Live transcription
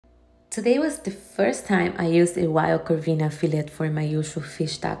Today was the first time I used a wild corvina fillet for my usual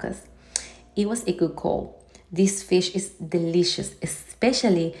fish tacos. It was a good call. This fish is delicious,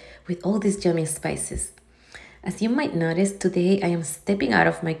 especially with all these yummy spices. As you might notice, today I am stepping out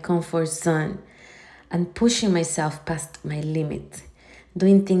of my comfort zone and pushing myself past my limit,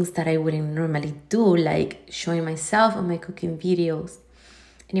 doing things that I wouldn't normally do, like showing myself on my cooking videos.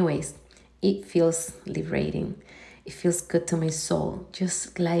 Anyways, it feels liberating. It feels good to my soul,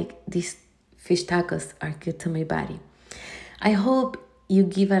 just like these fish tacos are good to my body. I hope you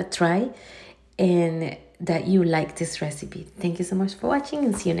give it a try and that you like this recipe. Thank you so much for watching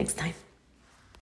and see you next time.